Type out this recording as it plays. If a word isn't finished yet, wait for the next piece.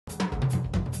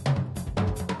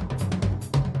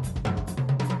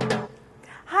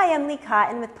Hi, I'm Lee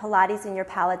Cotton with Pilates and Your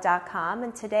Palate.com,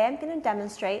 and today I'm going to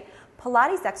demonstrate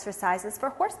Pilates exercises for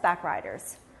horseback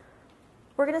riders.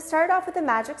 We're going to start off with a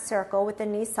magic circle with the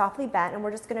knees softly bent, and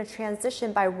we're just going to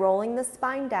transition by rolling the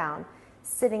spine down,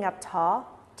 sitting up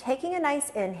tall, taking a nice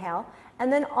inhale,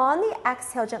 and then on the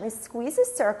exhale, gently squeeze a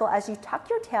circle as you tuck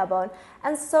your tailbone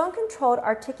and slow and controlled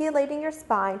articulating your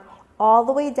spine all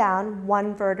the way down,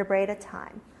 one vertebrae at a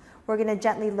time. We're going to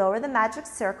gently lower the magic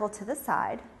circle to the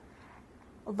side,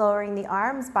 lowering the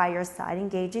arms by your side,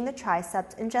 engaging the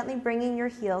triceps, and gently bringing your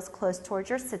heels close towards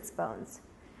your sits bones.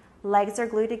 Legs are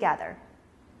glued together.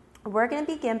 We're going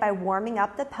to begin by warming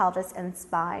up the pelvis and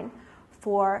spine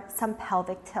for some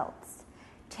pelvic tilts.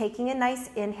 Taking a nice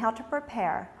inhale to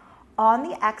prepare. On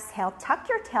the exhale, tuck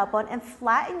your tailbone and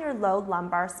flatten your low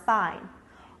lumbar spine.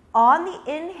 On the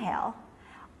inhale,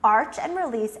 arch and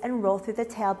release and roll through the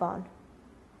tailbone.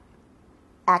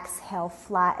 Exhale,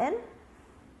 flatten.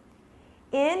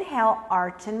 Inhale,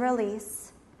 arch and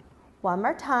release. One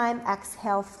more time,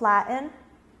 exhale, flatten.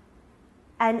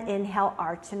 And inhale,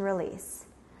 arch and release.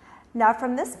 Now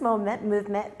from this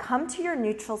movement, come to your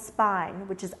neutral spine,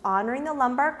 which is honoring the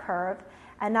lumbar curve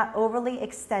and not overly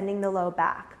extending the low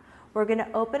back. We're going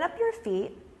to open up your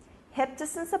feet, hip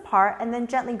distance apart, and then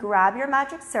gently grab your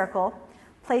magic circle,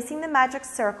 placing the magic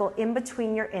circle in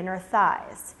between your inner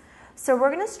thighs. So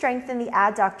we're going to strengthen the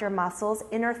adductor muscles,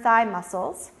 inner thigh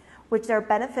muscles, which are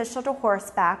beneficial to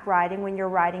horseback riding when you're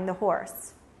riding the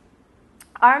horse.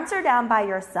 Arms are down by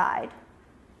your side.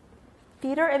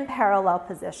 Feet are in parallel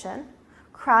position.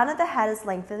 Crown of the head is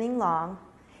lengthening long.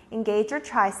 Engage your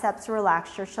triceps,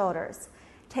 relax your shoulders.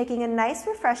 Taking a nice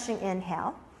refreshing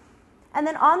inhale. And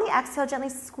then on the exhale, gently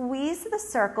squeeze the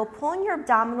circle, pulling your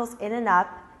abdominals in and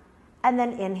up, and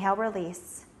then inhale,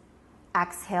 release.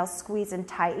 Exhale, squeeze and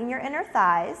tighten your inner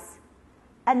thighs,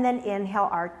 and then inhale,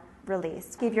 arch,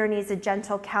 release. Give your knees a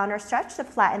gentle counter stretch to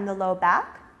flatten the low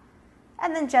back,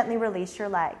 and then gently release your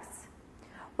legs.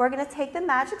 We're going to take the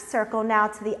magic circle now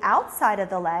to the outside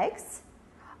of the legs,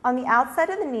 on the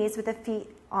outside of the knees with the feet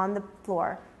on the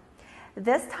floor.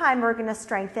 This time we're going to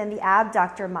strengthen the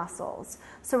abductor muscles.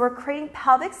 So we're creating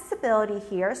pelvic stability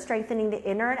here, strengthening the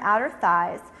inner and outer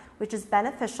thighs, which is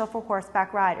beneficial for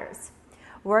horseback riders.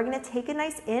 We're going to take a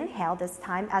nice inhale this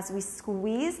time as we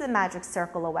squeeze the magic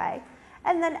circle away,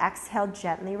 and then exhale,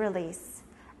 gently release.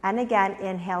 And again,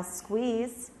 inhale,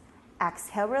 squeeze,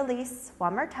 exhale, release.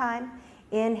 One more time.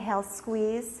 Inhale,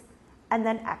 squeeze, and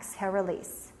then exhale,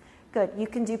 release. Good. You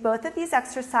can do both of these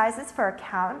exercises for a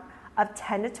count of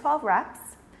 10 to 12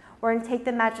 reps. We're going to take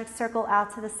the magic circle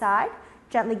out to the side,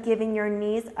 gently giving your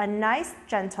knees a nice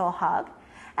gentle hug,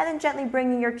 and then gently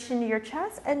bringing your chin to your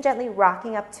chest and gently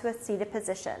rocking up to a seated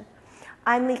position.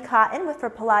 I'm Lee Cotton with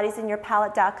Pilates and Your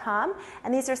Palate.com,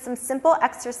 and these are some simple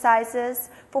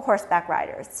exercises for horseback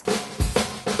riders.